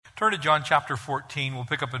Turn to John chapter 14. We'll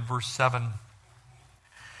pick up in verse 7.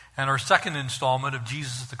 And our second installment of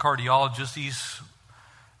Jesus the Cardiologist, these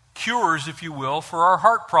cures, if you will, for our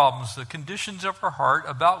heart problems, the conditions of our heart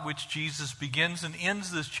about which Jesus begins and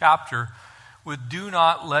ends this chapter with, do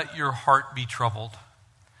not let your heart be troubled.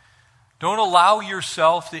 Don't allow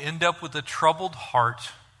yourself to end up with a troubled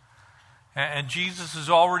heart. And Jesus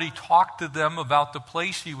has already talked to them about the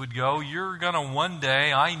place he would go. You're going to one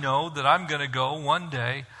day, I know that I'm going to go one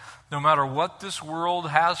day, no matter what this world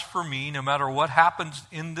has for me, no matter what happens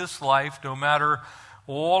in this life, no matter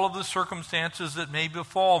all of the circumstances that may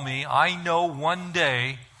befall me, I know one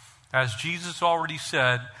day, as Jesus already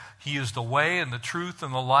said, he is the way and the truth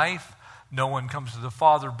and the life. No one comes to the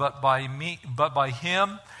Father but by me, but by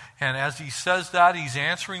him. And as he says that, he's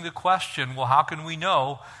answering the question, well, how can we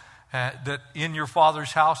know that in your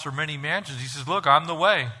Father's house are many mansions? He says, look, I'm the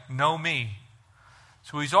way. Know me.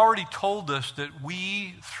 So he's already told us that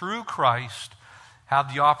we, through Christ,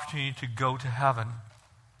 have the opportunity to go to heaven.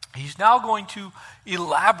 He's now going to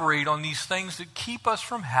elaborate on these things that keep us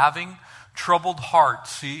from having troubled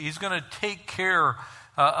hearts. He's going to take care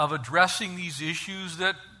of addressing these issues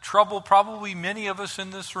that trouble probably many of us in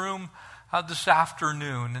this room this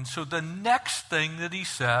afternoon. And so the next thing that he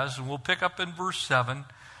says, and we'll pick up in verse 7,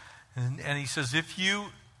 and he says, if you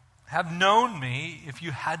have known me, if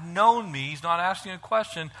you had known me, he's not asking a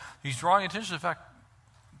question, he's drawing attention to the fact,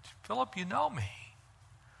 Philip, you know me.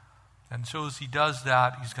 And so as he does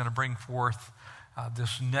that, he's going to bring forth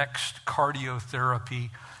this next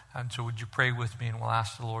cardiotherapy. And so would you pray with me, and we'll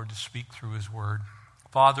ask the Lord to speak through his word.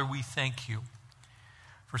 Father, we thank you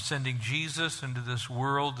for sending Jesus into this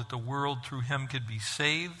world, that the world through him could be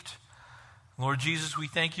saved. Lord Jesus, we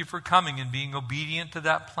thank you for coming and being obedient to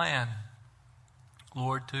that plan.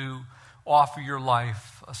 Lord, to offer your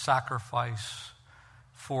life a sacrifice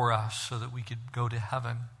for us so that we could go to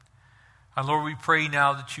heaven. And Lord, we pray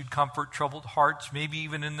now that you'd comfort troubled hearts, maybe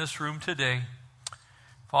even in this room today.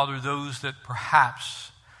 Father, those that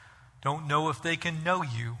perhaps don't know if they can know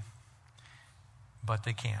you, but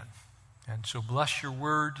they can. And so bless your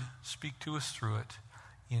word, speak to us through it.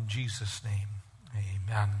 In Jesus' name,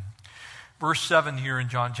 amen. Verse 7 here in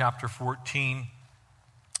John chapter 14.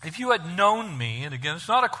 If you had known me, and again, it's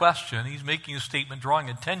not a question, he's making a statement drawing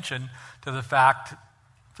attention to the fact,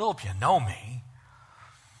 Philip, you know me.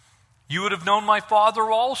 You would have known my Father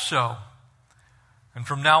also. And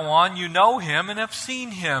from now on, you know him and have seen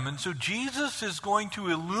him. And so Jesus is going to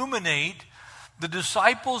illuminate the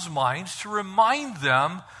disciples' minds to remind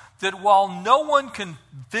them that while no one can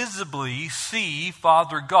visibly see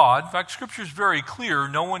Father God, in fact, Scripture is very clear,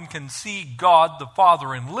 no one can see God the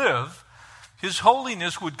Father and live. His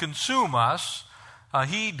holiness would consume us.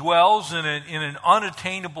 He dwells in an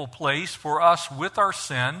unattainable place for us with our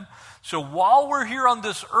sin. So while we're here on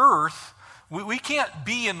this earth, we can't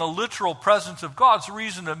be in the literal presence of God. It's the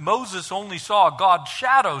reason that Moses only saw God's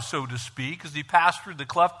shadow, so to speak, as he passed through the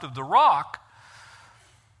cleft of the rock.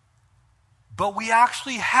 But we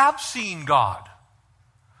actually have seen God.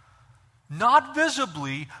 Not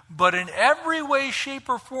visibly, but in every way, shape,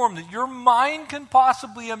 or form that your mind can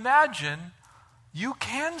possibly imagine. You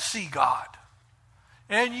can see God.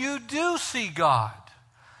 And you do see God.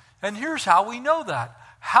 And here's how we know that.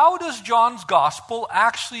 How does John's gospel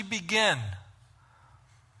actually begin?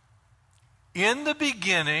 In the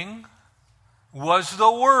beginning was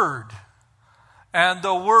the Word. And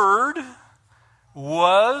the Word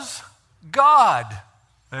was God.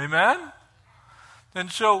 Amen?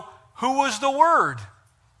 And so, who was the Word?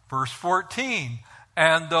 Verse 14.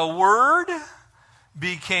 And the Word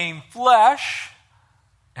became flesh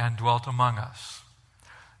and dwelt among us.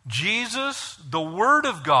 Jesus, the Word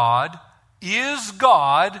of God, is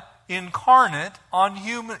God incarnate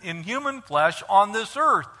in human flesh on this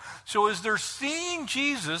earth. So as they're seeing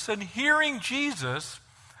Jesus and hearing Jesus,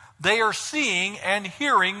 they are seeing and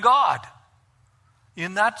hearing God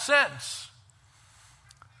in that sense.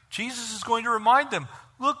 Jesus is going to remind them,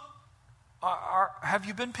 look, have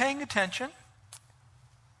you been paying attention?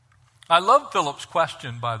 I love Philip's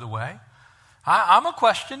question, by the way. I'm a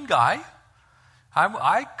question guy.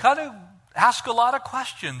 I kind of ask a lot of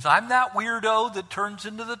questions. I'm that weirdo that turns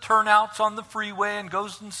into the turnouts on the freeway and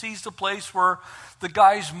goes and sees the place where the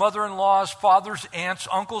guy's mother-in-law's father's aunt's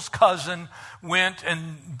uncle's cousin went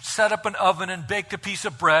and set up an oven and baked a piece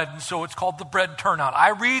of bread, and so it's called the bread turnout.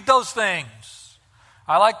 I read those things.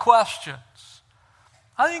 I like questions.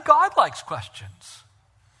 I think God likes questions.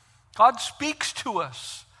 God speaks to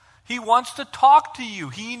us. He wants to talk to you.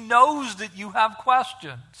 He knows that you have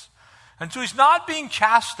questions. And so he's not being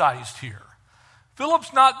chastised here.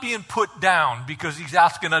 Philip's not being put down because he's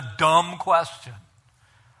asking a dumb question.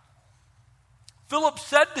 Philip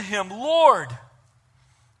said to him, Lord,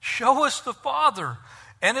 show us the Father,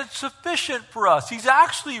 and it's sufficient for us. He's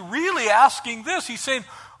actually really asking this. He's saying,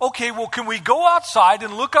 okay, well, can we go outside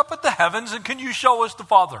and look up at the heavens, and can you show us the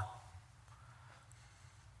Father?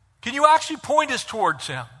 Can you actually point us towards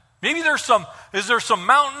him? Maybe is there some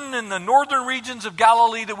mountain in the northern regions of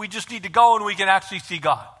Galilee that we just need to go and we can actually see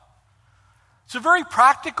God? It's a very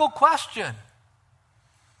practical question.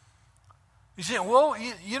 He's saying, well,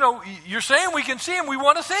 you're saying we can see him. We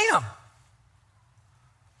want to see him.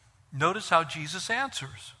 Notice how Jesus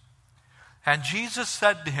answers. And Jesus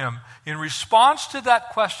said to him, in response to that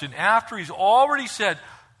question, after he's already said,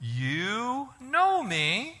 you know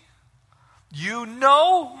me, you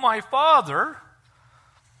know my Father,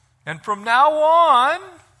 and from now on,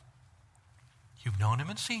 you've known him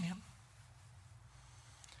and seen him.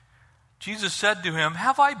 Jesus said to him,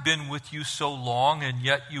 have I been with you so long, and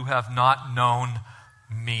yet you have not known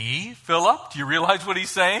me? Philip, do you realize what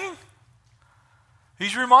he's saying?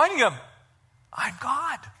 He's reminding him, I'm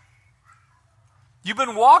God. You've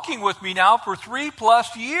been walking with me now for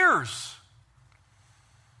 3+ years.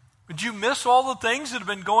 Did you miss all the things that have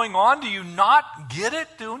been going on? Do you not get it?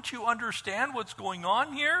 Don't you understand what's going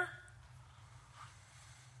on here?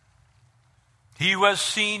 He who has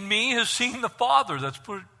seen me has seen the Father. That's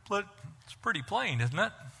pretty plain, isn't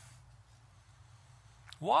it?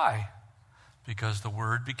 Why? Because the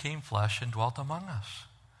Word became flesh and dwelt among us.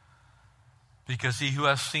 Because he who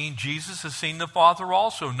has seen Jesus has seen the Father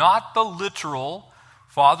also. Not the literal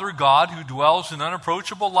Father God who dwells in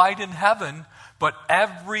unapproachable light in heaven, but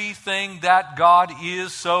everything that God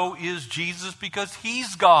is, so is Jesus, because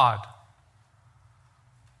he's God.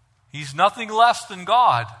 He's nothing less than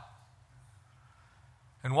God.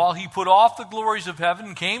 And while he put off the glories of heaven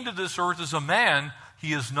and came to this earth as a man,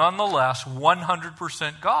 he is nonetheless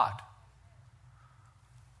 100% God.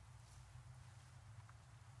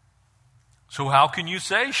 So how can you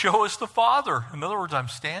say, show us the Father? In other words, I'm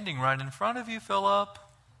standing right in front of you, Philip.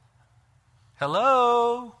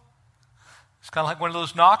 Hello? It's kind of like one of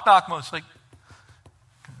those knock-knock moments, like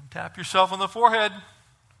tap yourself on the forehead.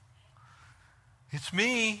 It's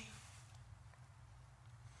me.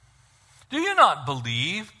 Do you not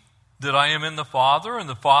believe that I am in the Father and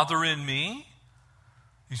the Father in me?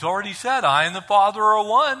 He's already said, I and the Father are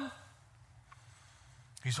one.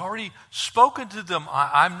 He's already spoken to them.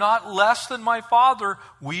 I'm not less than my Father.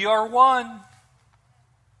 We are one.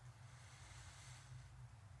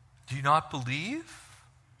 Do you not believe?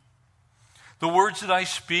 The words that I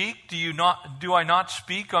speak, I do not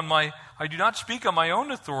speak on my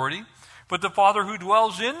own authority, but the Father who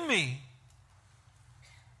dwells in me,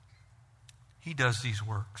 he does these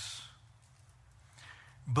works.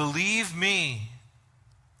 Believe me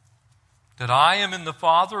that I am in the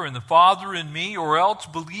Father and the Father in me, or else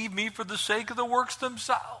believe me for the sake of the works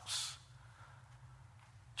themselves.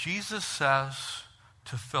 Jesus says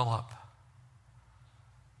to Philip,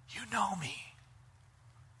 you know me.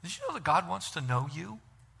 Did you know that God wants to know you?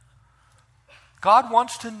 God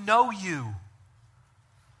wants to know you.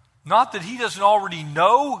 Not that he doesn't already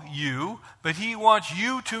know you, but he wants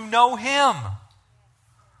you to know him.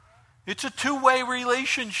 It's a two-way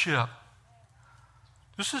relationship.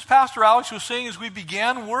 Just as Pastor Alex was saying as we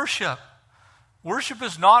began worship, worship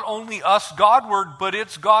is not only us Godward, but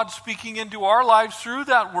it's God speaking into our lives through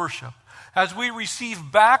that worship. As we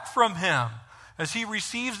receive back from him, as he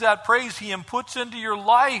receives that praise, he inputs into your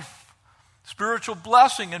life spiritual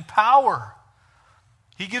blessing and power.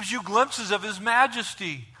 He gives you glimpses of his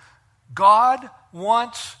majesty. God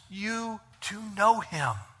wants you to know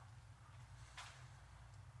him.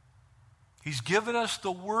 He's given us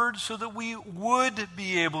the word so that we would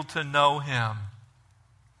be able to know him.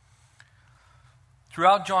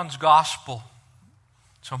 Throughout John's gospel,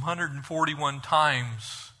 some 141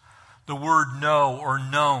 times, the word know or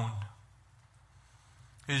known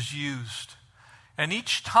is used. And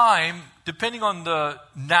each time, depending on the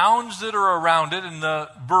nouns that are around it and the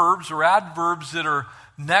verbs or adverbs that are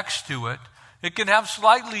next to it, it can have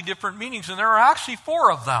slightly different meanings. And there are actually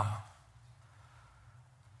 4 of them.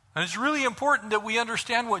 And it's really important that we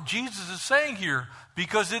understand what Jesus is saying here,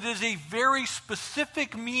 because it is a very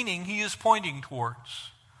specific meaning he is pointing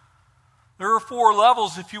towards. There are 4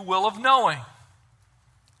 levels, if you will, of knowing.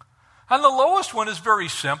 And the lowest one is very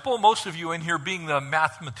simple. Most of you in here, being the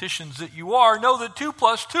mathematicians that you are, know that 2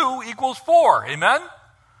 + 2 = 4. Amen?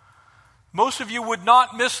 Most of you would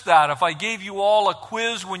not miss that. If I gave you all a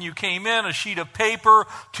quiz when you came in, a sheet of paper,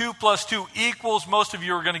 2 + 2 =, most of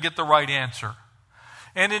you are going to get the right answer.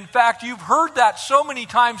 And in fact, you've heard that so many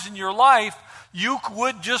times in your life, you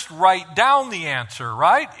would just write down the answer,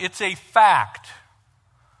 right? It's a fact.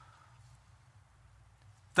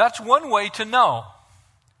 That's one way to know.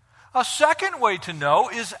 A second way to know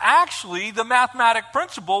is actually the mathematic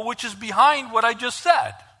principle which is behind what I just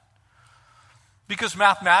said. Because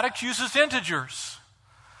mathematics uses integers.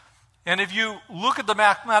 And if you look at the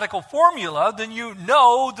mathematical formula, then you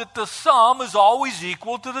know that the sum is always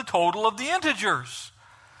equal to the total of the integers.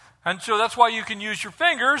 And so that's why you can use your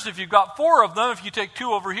fingers. If you've got 4 of them, if you take 2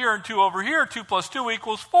 over here and 2 over here, 2 plus 2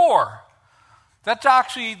 equals 4. That's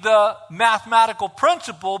actually the mathematical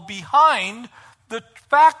principle behind the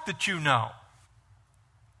fact that you know.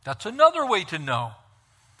 That's another way to know.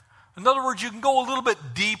 In other words, you can go a little bit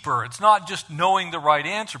deeper. It's not just knowing the right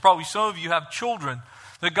answer. Probably some of you have children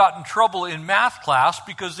that got in trouble in math class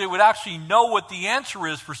because they would actually know what the answer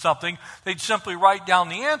is for something. They'd simply write down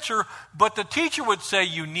the answer, but the teacher would say,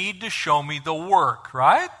 you need to show me the work,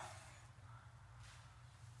 right?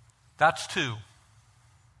 That's 2.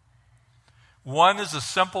 One is a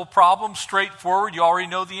simple problem, straightforward. You already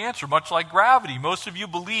know the answer, much like gravity. Most of you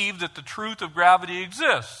believe that the truth of gravity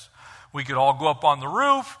exists. We could all go up on the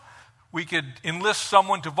roof. We could enlist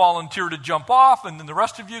someone to volunteer to jump off, and then the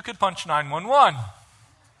rest of you could punch 911.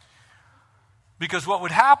 Because what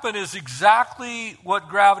would happen is exactly what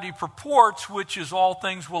gravity purports, which is all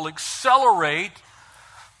things will accelerate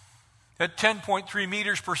at 10.3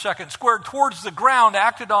 meters per second squared towards the ground,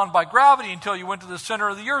 acted on by gravity until you went to the center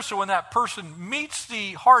of the earth. So when that person meets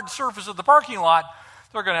the hard surface of the parking lot,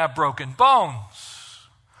 they're going to have broken bones.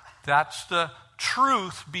 That's the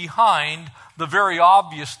truth behind the very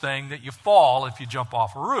obvious thing that you fall if you jump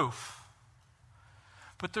off a roof.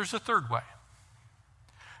 But there's a third way.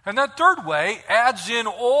 And that third way adds in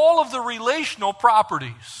all of the relational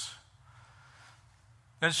properties.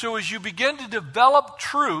 And so as you begin to develop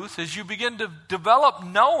truth, as you begin to develop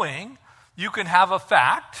knowing, you can have a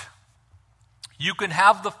fact, you can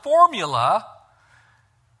have the formula,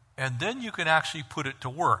 and then you can actually put it to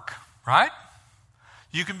work, right?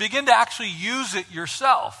 You can begin to actually use it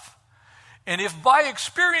yourself. And if by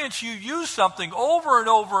experience you use something over and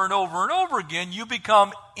over and over and over again, you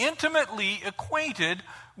become intimately acquainted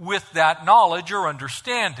with that knowledge or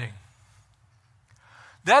understanding.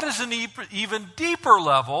 That is an even deeper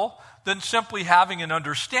level than simply having an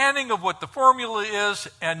understanding of what the formula is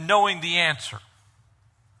and knowing the answer.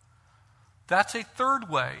 That's a third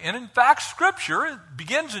way. And in fact, Scripture, it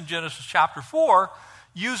begins in Genesis chapter 4,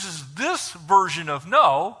 uses this version of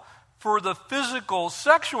know for the physical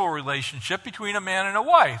sexual relationship between a man and a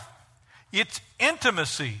wife. It's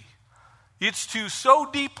intimacy. It's to so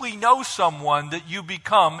deeply know someone that you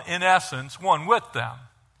become, in essence, one with them.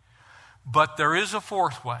 But there is a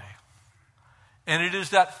fourth way. And it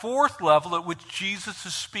is that fourth level at which Jesus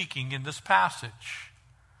is speaking in this passage.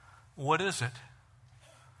 What is it?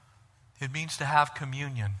 It means to have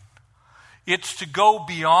communion. It's to go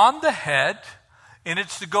beyond the head, and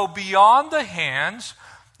it's to go beyond the hands.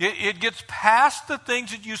 It gets past the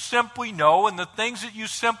things that you simply know and the things that you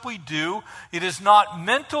simply do. It is not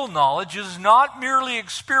mental knowledge. It is not merely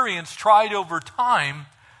experience tried over time.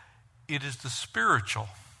 It is the spiritual.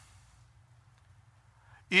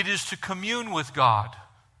 It is to commune with God.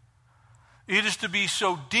 It is to be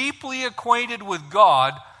so deeply acquainted with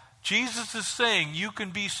God. Jesus is saying you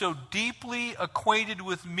can be so deeply acquainted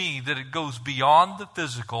with me that it goes beyond the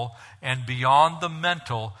physical and beyond the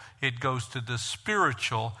mental. It goes to the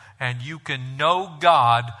spiritual, and you can know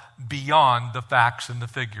God beyond the facts and the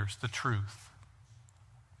figures, the truth.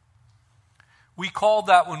 We call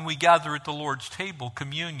that, when we gather at the Lord's table,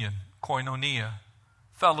 communion, koinonia,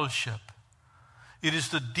 fellowship. It is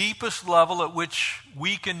the deepest level at which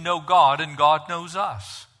we can know God and God knows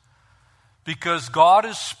us. Because God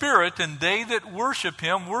is spirit, and they that worship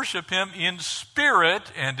him in spirit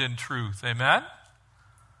and in truth. Amen?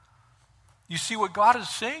 You see, what God is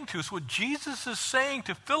saying to us, what Jesus is saying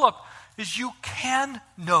to Philip, is you can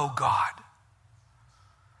know God.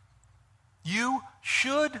 You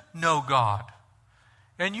should know God.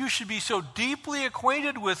 And you should be so deeply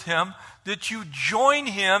acquainted with him that you join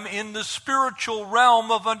him in the spiritual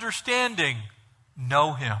realm of understanding.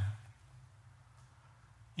 Know him.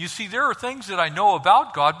 You see, there are things that I know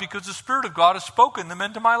about God because the Spirit of God has spoken them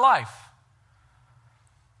into my life.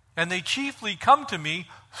 And they chiefly come to me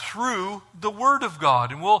through the Word of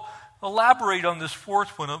God. And we'll elaborate on this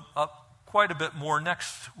fourth one quite a bit more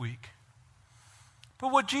next week.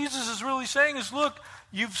 But what Jesus is really saying is, look,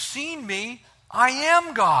 you've seen me. I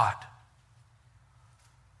am God.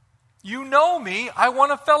 You know me. I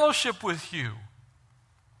want a fellowship with you.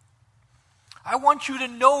 I want you to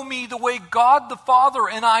know me the way God the Father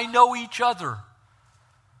and I know each other.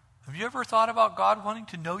 Have you ever thought about God wanting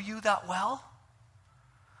to know you that well?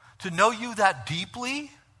 To know you that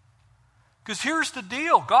deeply? Because here's the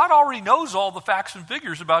deal. God already knows all the facts and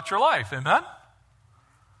figures about your life. Amen?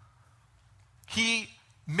 He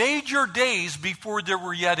made your days before there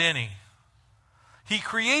were yet any. He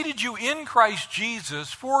created you in Christ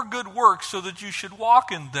Jesus for good works so that you should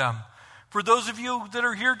walk in them. For those of you that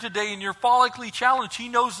are here today and you're follically challenged, He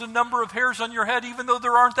knows the number of hairs on your head even though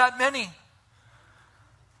there aren't that many.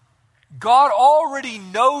 God already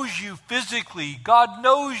knows you physically. God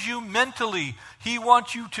knows you mentally. He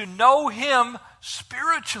wants you to know Him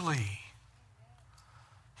spiritually.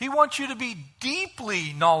 He wants you to be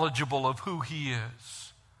deeply knowledgeable of who He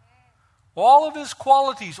is. All of His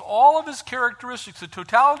qualities, all of His characteristics, the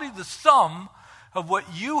totality, the sum of what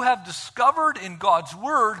you have discovered in God's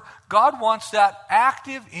Word, God wants that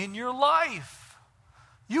active in your life.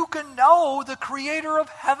 You can know the Creator of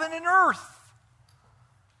heaven and earth.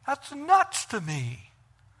 That's nuts to me.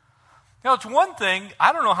 Now, it's one thing,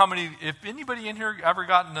 I don't know how many, if anybody in here ever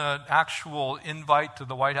gotten an actual invite to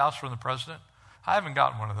the White House from the president? I haven't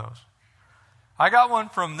gotten one of those. I got one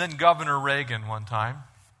from then Governor Reagan one time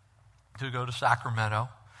to go to Sacramento.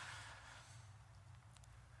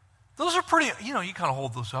 Those are pretty, you kind of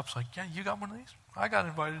hold those up. It's like, yeah, you got one of these? I got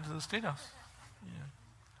invited to the State House. Yeah.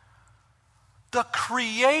 The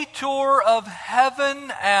Creator of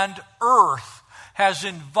heaven and earth has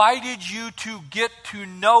invited you to get to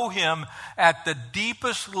know Him at the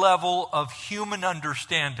deepest level of human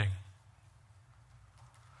understanding.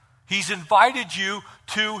 He's invited you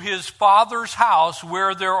to His Father's house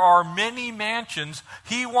where there are many mansions.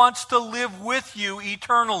 He wants to live with you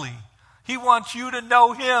eternally. He wants you to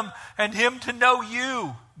know Him and Him to know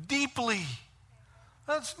you deeply.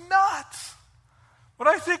 That's nuts. When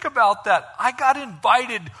I think about that, I got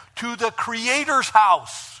invited to the Creator's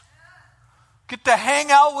house. Get to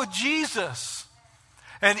hang out with Jesus.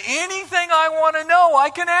 And anything I want to know, I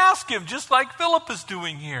can ask Him, just like Philip is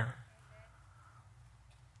doing here.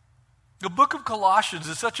 The book of Colossians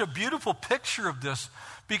is such a beautiful picture of this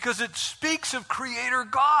because it speaks of Creator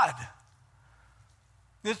God.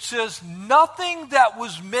 It says, nothing that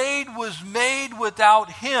was made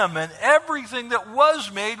without Him, and everything that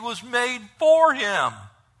was made for Him.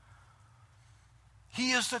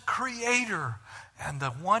 He is the Creator, and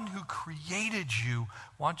the one who created you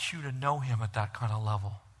wants you to know Him at that kind of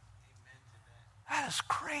level. That is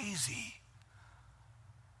crazy.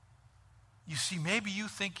 You see, maybe you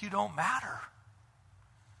think you don't matter.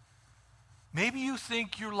 Maybe you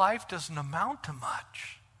think your life doesn't amount to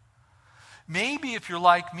much. Maybe if you're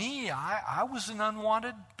like me, I was an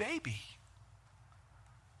unwanted baby.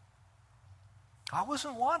 I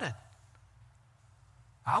wasn't wanted.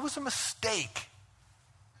 I was a mistake.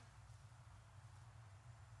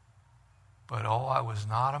 But I was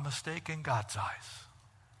not a mistake in God's eyes.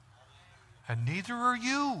 And neither are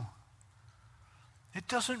you. It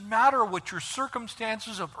doesn't matter what your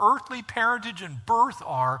circumstances of earthly parentage and birth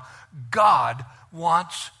are. God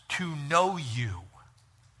wants to know you.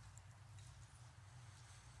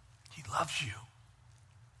 He loves you.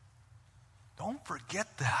 Don't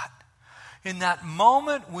forget that. In that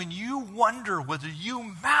moment when you wonder whether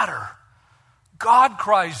you matter, God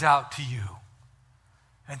cries out to you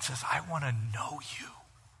and says, I want to know you.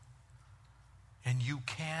 And you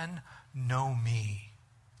can know me.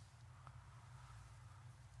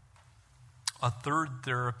 A third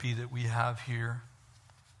therapy that we have here.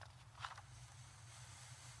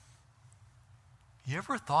 You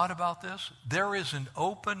ever thought about this? There is an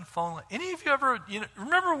open phone. Any of you ever,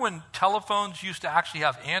 remember when telephones used to actually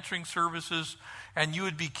have answering services and you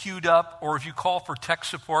would be queued up, or if you call for tech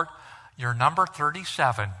support, you're number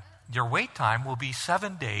 37. Your wait time will be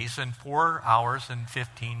 7 days and 4 hours and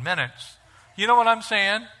 15 minutes. You know what I'm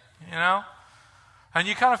saying? And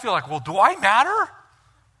you kind of feel like, well, do I matter?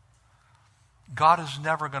 God is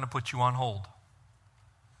never going to put you on hold.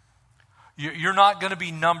 You're not going to be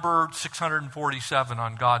number 647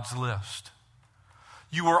 on God's list.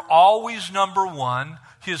 You are always number one.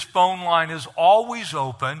 His phone line is always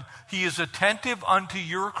open. He is attentive unto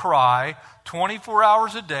your cry 24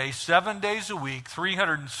 hours a day, 7 days a week,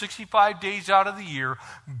 365 days out of the year.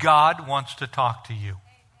 God wants to talk to you.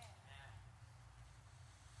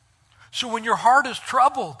 So when your heart is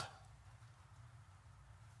troubled,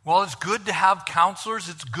 well, it's good to have counselors.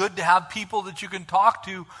 It's good to have people that you can talk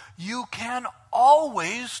to. You can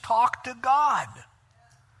always talk to God.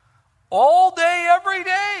 All day, every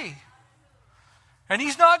day. And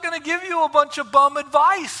He's not going to give you a bunch of bum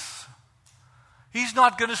advice. He's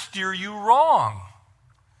not going to steer you wrong.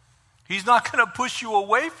 He's not going to push you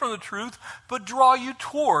away from the truth, but draw you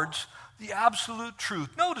towards the absolute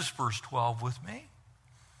truth. Notice verse 12 with me.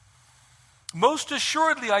 Most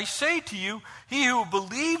assuredly, I say to you, he who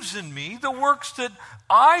believes in me, the works that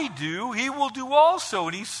I do, he will do also.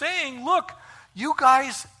 And he's saying, look, you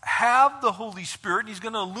guys have the Holy Spirit, and he's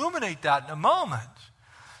going to illuminate that in a moment.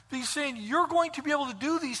 But he's saying, you're going to be able to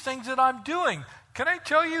do these things that I'm doing. Can I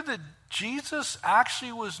tell you that Jesus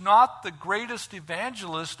actually was not the greatest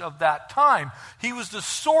evangelist of that time? He was the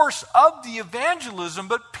source of the evangelism,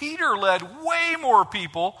 but Peter led way more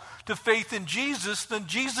people to faith in Jesus than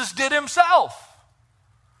Jesus did himself,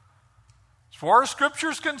 as far as Scripture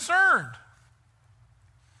is concerned.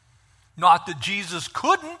 Not that Jesus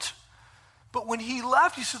couldn't, but when he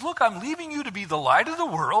left, he says, look, I'm leaving you to be the light of the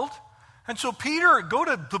world. And so Peter, go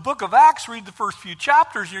to the book of Acts, read the first few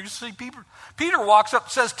chapters, and you're going to see Peter walks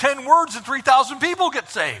up, says 10 words, and 3,000 people get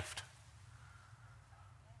saved.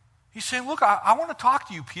 He's saying, look, I want to talk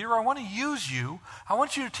to you, Peter. I want to use you. I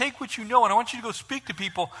want you to take what you know, and I want you to go speak to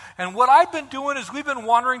people. And what I've been doing is we've been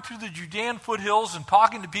wandering through the Judean foothills and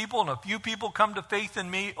talking to people, and a few people come to faith in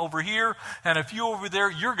me over here, and a few over there.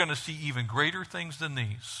 You're going to see even greater things than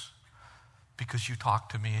these because you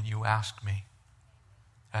talked to me and you asked me.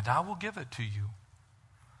 And I will give it to you.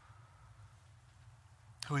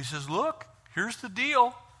 So he says, look, here's the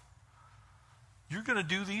deal. You're going to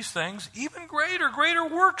do these things, even greater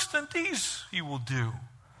works than these he will do.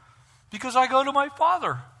 Because I go to my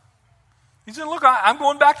Father. He said, look, I'm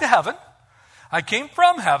going back to heaven. I came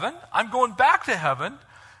from heaven. I'm going back to heaven.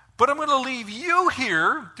 But I'm going to leave you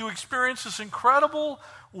here to experience this incredible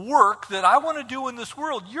work that I want to do in this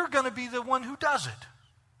world. You're going to be the one who does it.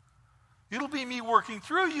 It'll be me working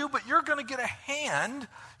through you, but you're going to get a hand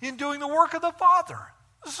in doing the work of the Father.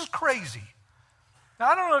 This is crazy.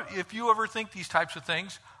 Now, I don't know if you ever think these types of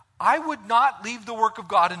things. I would not leave the work of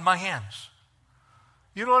God in my hands.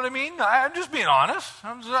 You know what I mean? I'm just being honest.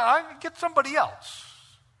 I get somebody else.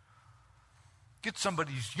 Get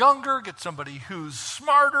somebody who's younger, get somebody who's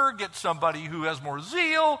smarter, get somebody who has more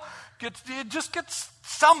zeal. Just get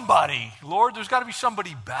somebody. Lord, there's got to be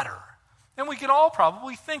somebody better. And we can all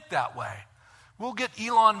probably think that way. We'll get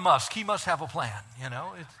Elon Musk. He must have a plan, you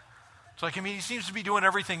know. It's like, he seems to be doing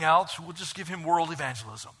everything else. We'll just give him world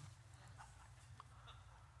evangelism.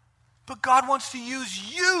 But God wants to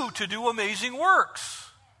use you to do amazing works.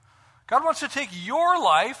 God wants to take your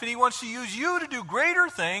life and he wants to use you to do greater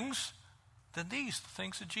things than the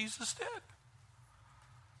things that Jesus did.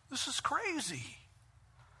 This is crazy.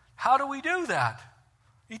 How do we do that?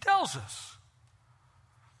 He tells us.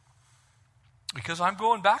 Because I'm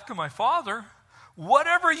going back to my Father.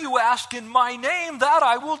 Whatever you ask in my name, that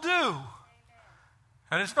I will do.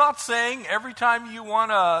 And it's not saying every time you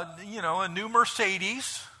want a new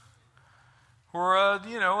Mercedes or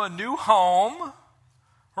a new home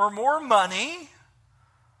or more money.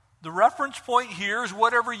 The reference point here is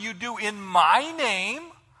whatever you do in my name.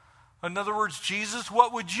 In other words, Jesus,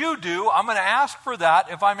 what would you do? I'm going to ask for that.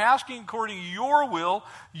 If I'm asking according to your will,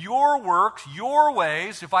 your works, your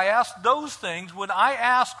ways, if I ask those things, when I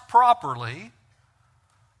ask properly,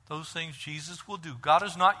 those things Jesus will do. God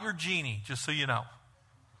is not your genie, just so you know.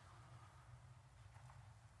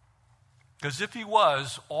 Because if he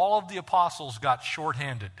was, all of the apostles got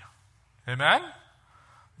shorthanded. Amen?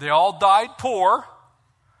 They all died poor,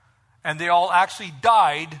 and they all actually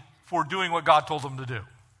died for doing what God told them to do.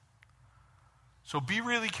 So be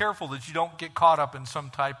really careful that you don't get caught up in some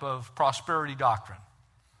type of prosperity doctrine.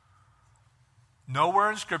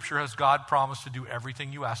 Nowhere in Scripture has God promised to do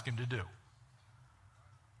everything you ask him to do.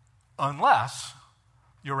 Unless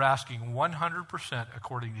you're asking 100%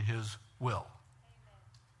 according to his will.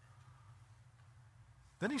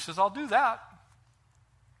 Then he says, I'll do that.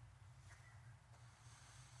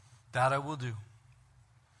 That I will do.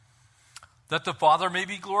 That the Father may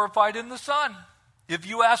be glorified in the Son. If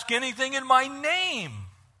you ask anything in my name,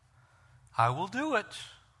 I will do it.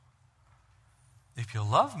 If you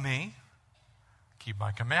love me, keep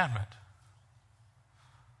my commandment.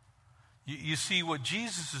 You see, what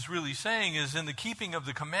Jesus is really saying is in the keeping of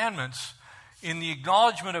the commandments, in the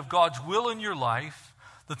acknowledgement of God's will in your life,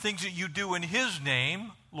 the things that you do in his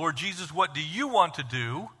name, Lord Jesus, what do you want to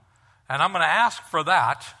do? And I'm going to ask for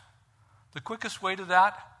that. The quickest way to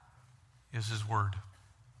that is his word.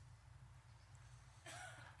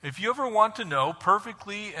 If you ever want to know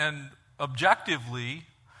perfectly and objectively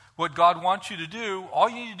what God wants you to do, all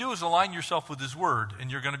you need to do is align yourself with his word, and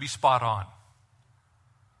you're going to be spot on.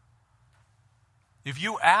 If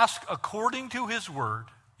you ask according to his word,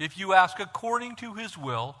 if you ask according to his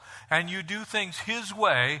will, and you do things his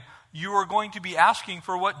way, you are going to be asking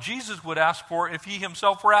for what Jesus would ask for if he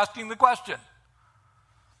himself were asking the question.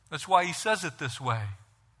 That's why he says it this way.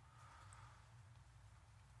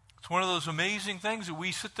 It's one of those amazing things that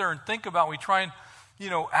we sit there and think about. We try and,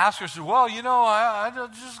 ask ourselves, well, I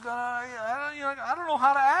don't know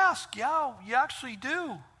how to ask. Yeah, you actually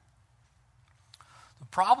do. The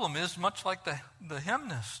problem is, much like the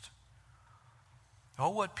hymnist, oh,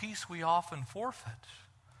 what peace we often forfeit.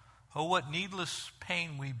 Oh, what needless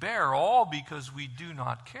pain we bear, all because we do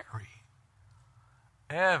not carry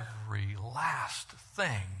every last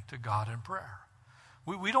thing to God in prayer.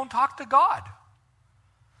 We don't talk to God.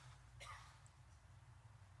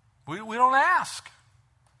 We don't ask.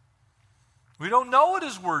 We don't know what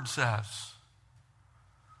His Word says.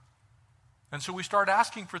 And so we start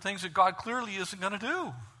asking for things that God clearly isn't going to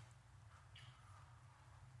do.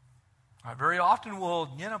 I very often will,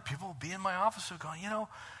 people will be in my office and going,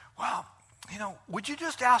 would you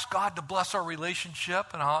just ask God to bless our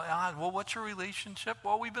relationship? And well, what's your relationship?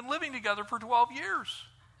 Well, we've been living together for 12 years.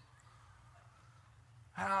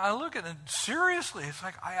 And I look at it, seriously, it's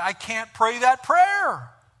like, I can't pray that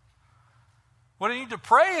prayer. What I need to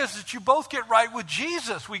pray is that you both get right with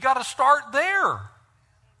Jesus. We got to start there.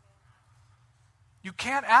 You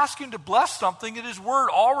can't ask Him to bless something that His Word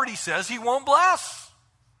already says He won't bless.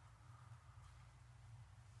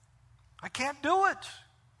 I can't do it.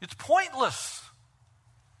 It's pointless.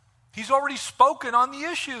 He's already spoken on the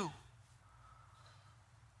issue.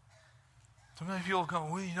 So many people go,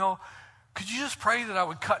 well, could you just pray that I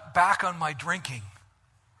would cut back on my drinking?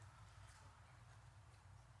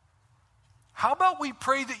 How about we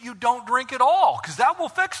pray that you don't drink at all? Because that will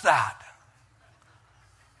fix that.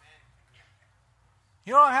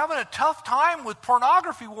 I'm having a tough time with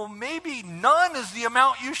pornography. Well, maybe none is the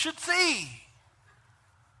amount you should see.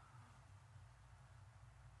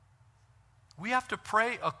 We have to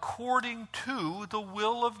pray according to the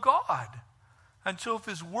will of God. And so if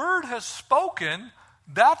His Word has spoken,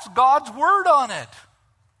 that's God's Word on it.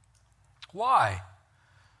 Why?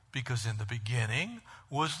 Because in the beginning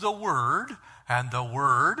was the Word, and the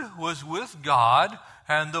Word was with God,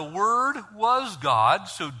 and the Word was God.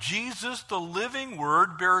 So Jesus, the living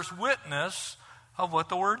Word, bears witness of what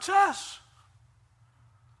the Word says.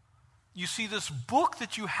 You see, this book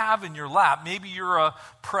that you have in your lap, maybe you're a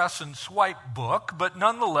press and swipe book, but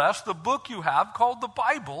nonetheless, the book you have, called the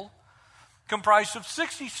Bible, comprised of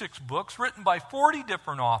 66 books written by 40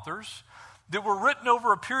 different authors that were written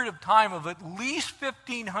over a period of time of at least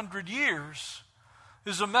 1,500 years,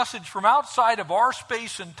 is a message from outside of our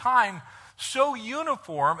space and time, so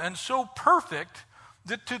uniform and so perfect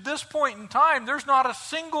that to this point in time, there's not a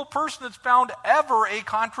single person that's found ever a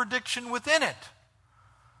contradiction within it.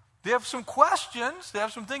 They have some questions. They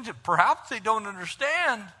have some things that perhaps they don't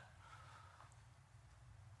understand.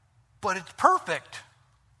 But it's perfect.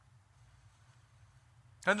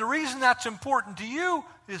 And the reason that's important to you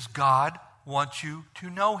is God wants you to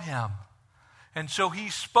know Him. And so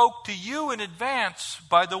He spoke to you in advance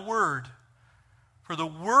by the Word. For the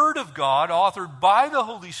Word of God, authored by the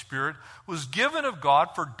Holy Spirit, was given of God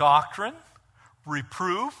for doctrine,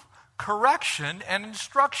 reproof, correction, and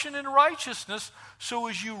instruction in righteousness. So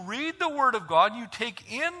as you read the Word of God, you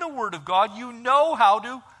take in the Word of God, you know how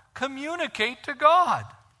to communicate to God.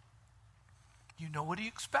 You know what He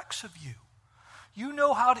expects of you. You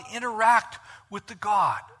know how to interact with the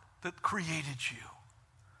God that created you.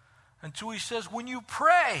 And so He says, when you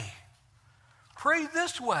pray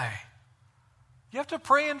this way. You have to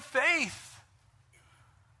pray in faith.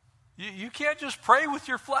 You can't just pray with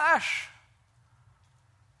your flesh.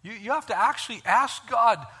 You have to actually ask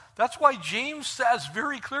God. That's why James says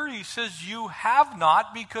very clearly, he says, you have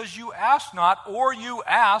not because you ask not, or you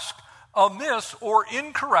ask amiss or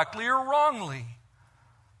incorrectly or wrongly.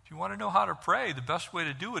 If you want to know how to pray, the best way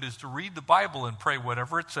to do it is to read the Bible and pray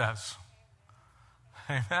whatever it says.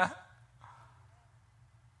 Amen?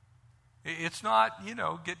 It's not,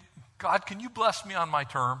 God, can you bless me on my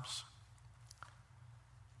terms?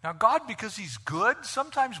 Now, God, because He's good,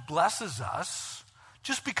 sometimes blesses us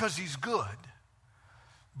just because He's good.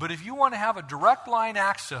 But if you want to have a direct line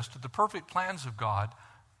access to the perfect plans of God,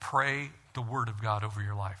 pray the Word of God over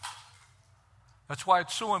your life. That's why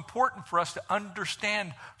it's so important for us to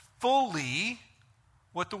understand fully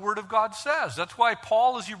what the Word of God says. That's why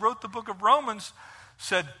Paul, as he wrote the book of Romans,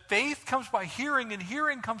 said faith comes by hearing, and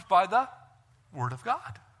hearing comes by the Word of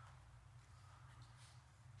God.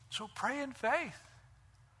 So pray in faith.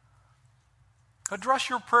 Address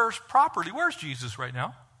your prayers properly. Where's Jesus right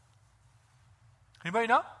now? Anybody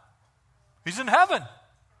know? He's in heaven.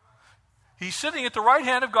 He's sitting at the right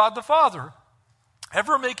hand of God the Father,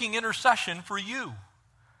 ever making intercession for you.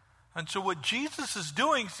 And so what Jesus is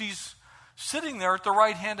doing is He's sitting there at the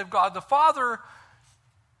right hand of God the Father.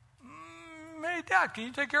 Hey, Dad, can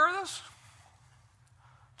you take care of this?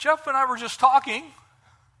 Jeff and I were just talking,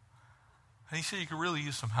 and he said you could really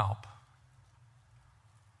use some help.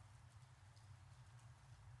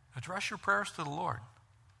 Address your prayers to the Lord.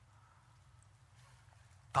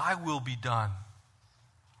 Thy will be done.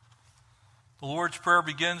 The Lord's Prayer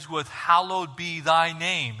begins with, hallowed be thy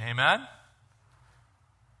name. Amen?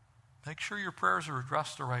 Make sure your prayers are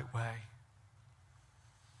addressed the right way.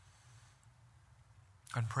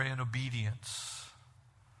 And pray in obedience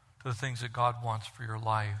to the things that God wants for your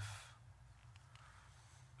life.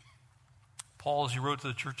 Paul, as he wrote to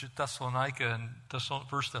the church at Thessalonica in 1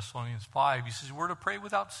 Thessalonians 5, he says, we're to pray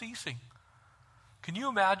without ceasing. Can you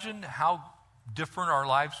imagine how different our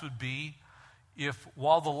lives would be if,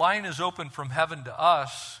 while the line is open from heaven to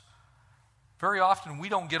us, very often we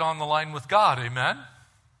don't get on the line with God, amen?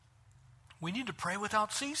 We need to pray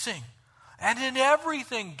without ceasing. And in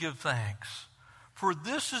everything give thanks. For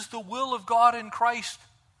this is the will of God in Christ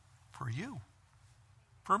for you,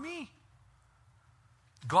 for me.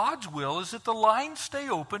 God's will is that the lines stay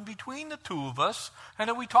open between the two of us and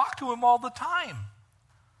that we talk to him all the time.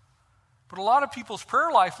 But a lot of people's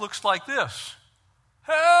prayer life looks like this.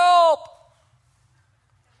 Help!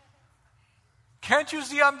 Can't you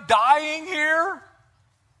see I'm dying here?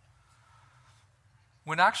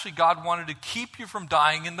 When actually God wanted to keep you from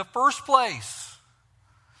dying in the first place.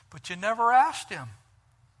 But you never asked him.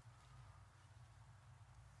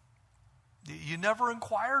 You never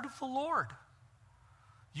inquired of the Lord.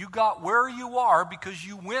 You got where you are because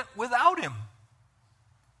you went without him.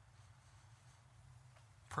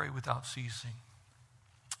 Pray without ceasing.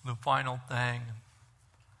 The final thing.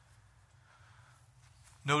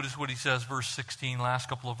 Notice what he says, verse 16, last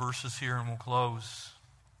couple of verses here, and we'll close.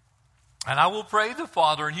 And I will pray the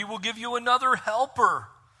Father, and he will give you another helper.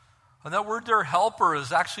 And that word there, helper,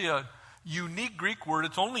 is actually a unique Greek word.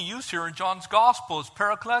 It's only used here in John's Gospel. It's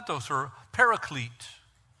parakletos or paraclete.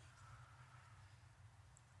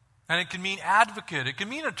 And it can mean advocate. It can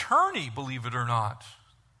mean attorney, believe it or not.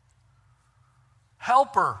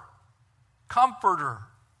 Helper, comforter.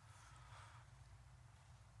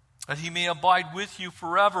 That he may abide with you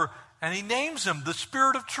forever. And he names him the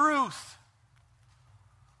Spirit of Truth.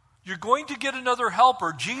 You're going to get another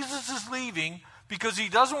helper. Jesus is leaving because he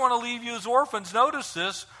doesn't want to leave you as orphans. Notice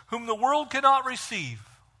this, whom the world cannot receive.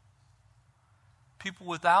 People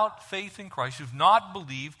without faith in Christ, who've not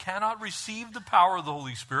believed, cannot receive the power of the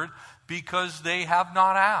Holy Spirit because they have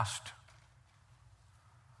not asked.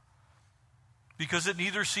 Because it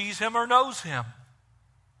neither sees him or knows him.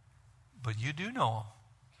 But you do know him.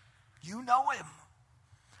 You know him.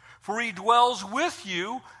 For he dwells with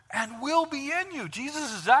you and will be in you.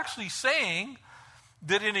 Jesus is actually saying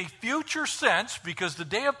that in a future sense, because the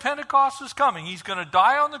day of Pentecost is coming, he's going to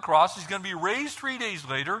die on the cross, he's going to be raised 3 days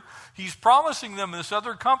later, he's promising them this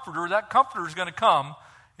other comforter. That comforter is going to come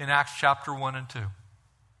in Acts chapter 1 and 2.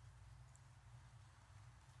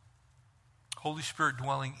 Holy Spirit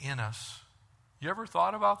dwelling in us. You ever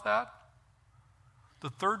thought about that? The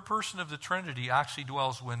third person of the Trinity actually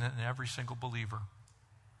dwells within every single believer.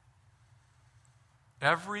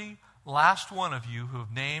 Every last one of you who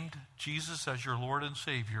have named Jesus as your Lord and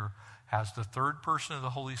Savior has the third person of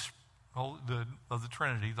the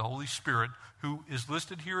Trinity, the Holy Spirit, who is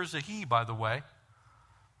listed here as a he, by the way.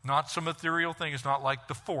 Not some ethereal thing. It's not like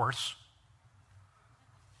the Force.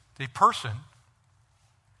 The person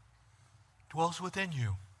dwells within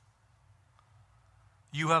you.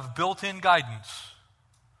 You have built-in guidance,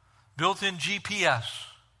 built-in GPS,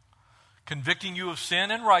 convicting you of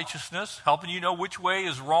sin and righteousness, helping you know which way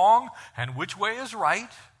is wrong and which way is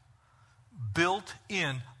right, built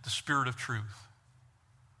in the Spirit of truth.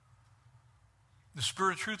 The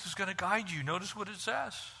Spirit of truth is going to guide you. Notice what it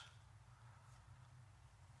says.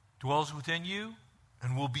 Dwells within you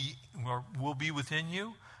and will be within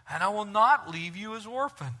you, and I will not leave you as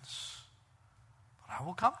orphans, but I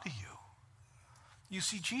will come to you. You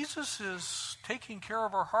see, Jesus is taking care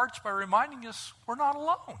of our hearts by reminding us we're not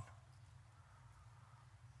alone.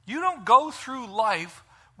 You don't go through life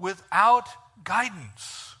without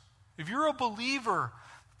guidance. If you're a believer,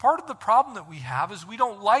 part of the problem that we have is we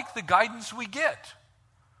don't like the guidance we get.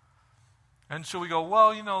 And so we go,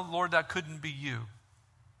 well, Lord, that couldn't be you.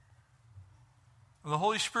 The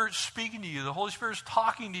Holy Spirit's speaking to you. The Holy Spirit's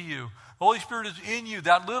talking to you. The Holy Spirit is in you.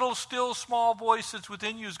 That little, still, small voice that's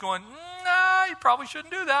within you is going, nah, you probably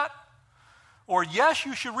shouldn't do that. Or, yes,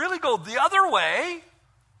 you should really go the other way.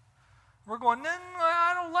 We're going,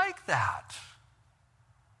 I don't like that.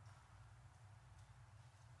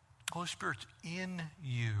 The Holy Spirit's in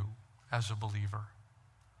you as a believer.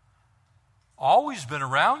 Always been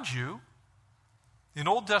around you. In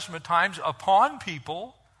Old Testament times, upon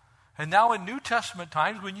people. And now in New Testament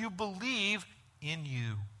times, when you believe in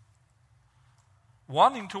you,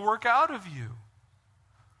 wanting to work out of you,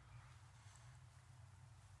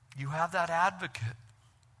 you have that advocate.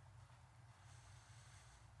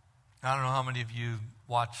 I don't know how many of you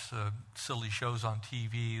watch silly shows on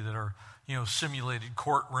TV that are, simulated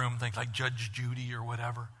courtroom, things like Judge Judy or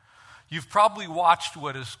whatever. You've probably watched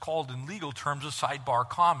what is called in legal terms a sidebar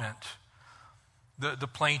comment. The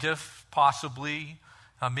plaintiff, possibly,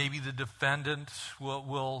 maybe the defendant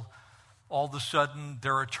will all of a sudden,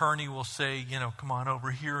 their attorney will say, come on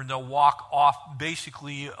over here, and they'll walk off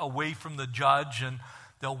basically away from the judge, and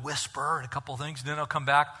they'll whisper and a couple of things, and then they'll come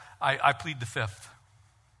back, I plead the fifth.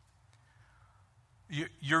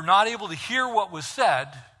 You're not able to hear what was said,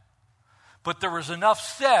 but there was enough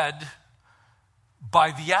said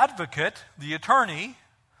by the advocate, the attorney,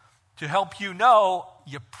 to help you know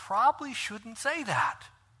you probably shouldn't say that.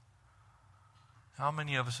 How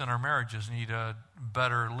many of us in our marriages need a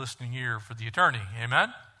better listening ear for the attorney?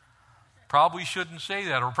 Amen? Probably shouldn't say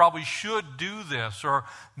that, or probably should do this, or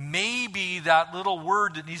maybe that little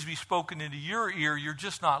word that needs to be spoken into your ear you're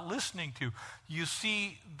just not listening to. You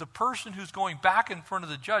see, the person who's going back in front of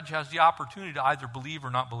the judge has the opportunity to either believe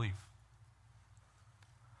or not believe.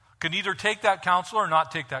 Can either take that counsel or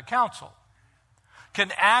not take that counsel.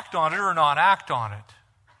 Can act on it or not act on it.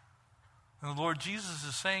 And the Lord Jesus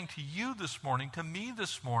is saying to you this morning, to me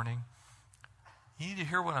this morning, you need to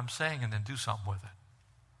hear what I'm saying and then do something with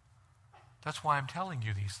it. That's why I'm telling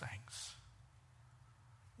you these things.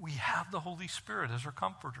 We have the Holy Spirit as our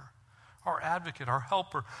comforter, our advocate, our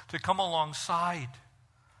helper, to come alongside,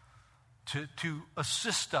 to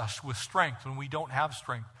assist us with strength when we don't have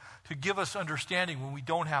strength, to give us understanding when we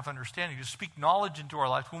don't have understanding, to speak knowledge into our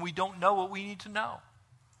life when we don't know what we need to know.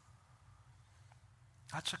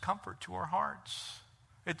 That's a comfort to our hearts.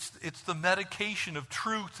 It's the medication of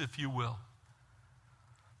truth, if you will.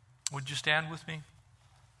 Would you stand with me?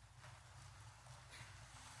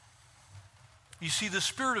 You see, the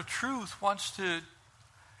Spirit of truth wants to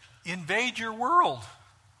invade your world.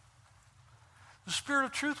 The Spirit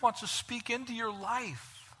of truth wants to speak into your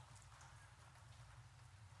life.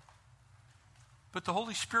 But the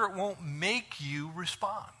Holy Spirit won't make you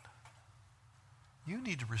respond. You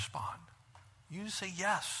need to respond. You need to say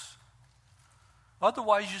yes.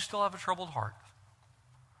 Otherwise, you still have a troubled heart.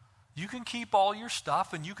 You can keep all your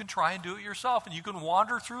stuff and you can try and do it yourself, and you can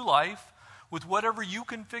wander through life with whatever you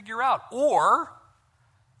can figure out. Or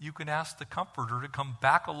you can ask the Comforter to come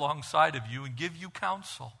back alongside of you and give you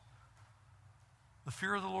counsel. The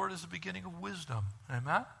fear of the Lord is the beginning of wisdom.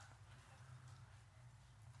 Amen?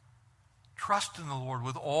 Trust in the Lord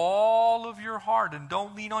with all of your heart, and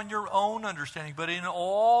don't lean on your own understanding, but in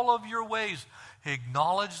all of your ways,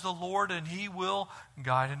 acknowledge the Lord and He will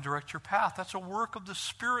guide and direct your path. That's a work of the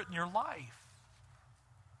Spirit in your life.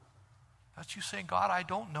 That's you saying, God, I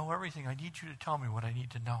don't know everything. I need you to tell me what I need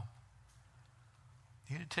to know.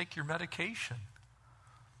 You need to take your medication.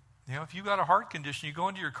 If you've got a heart condition, you go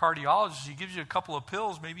into your cardiologist, he gives you a couple of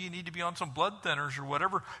pills, maybe you need to be on some blood thinners or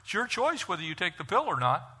whatever. It's your choice whether you take the pill or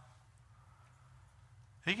not.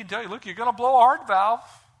 He can tell you, look, you're going to blow a heart valve.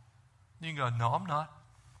 You can go, no, I'm not.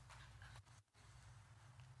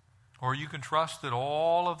 Or you can trust that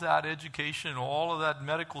all of that education, all of that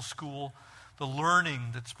medical school, the learning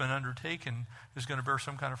that's been undertaken is going to bear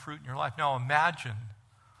some kind of fruit in your life. Now imagine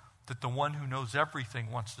that the one who knows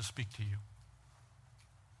everything wants to speak to you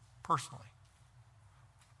personally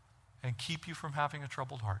and keep you from having a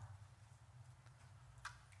troubled heart.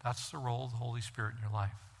 That's the role of the Holy Spirit in your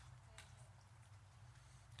life.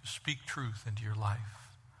 To speak truth into your life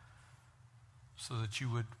so that you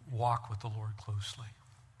would walk with the Lord closely.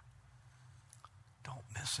 Don't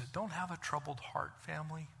miss it. Don't have a troubled heart,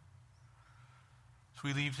 family. As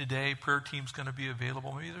we leave today, prayer team's going to be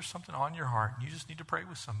available. Maybe there's something on your heart and you just need to pray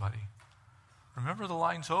with somebody. Remember, the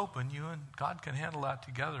line's open. You and God can handle that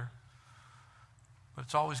together. But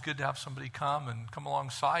it's always good to have somebody come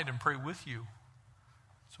alongside and pray with you.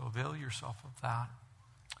 So avail yourself of that.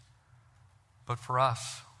 But for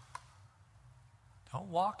us, don't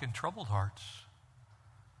walk in troubled hearts.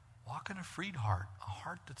 Walk in a freed heart, a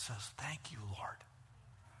heart that says, thank you, Lord.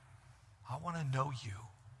 I want to know you.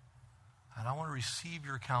 And I want to receive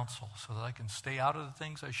your counsel so that I can stay out of the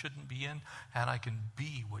things I shouldn't be in, and I can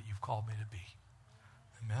be what you've called me to be.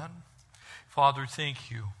 Amen? Father, thank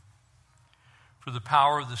you for the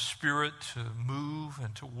power of the Spirit to move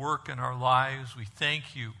and to work in our lives. We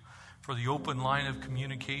thank you for the open line of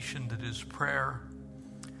communication that is prayer.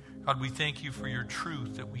 God, we thank you for your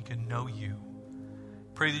truth that we can know you.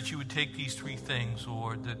 Pray that you would take these three things,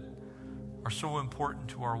 Lord, that are so important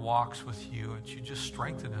to our walks with you, and you just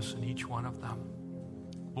strengthen us in each one of them.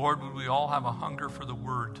 Lord, would we all have a hunger for the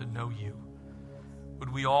word to know you?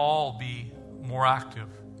 Would we all be more active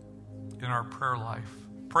in our prayer life,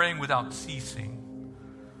 praying without ceasing?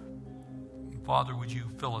 Father, would you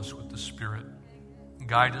fill us with the Spirit,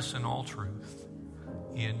 guide us in all truth.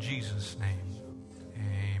 In Jesus' name,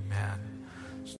 amen.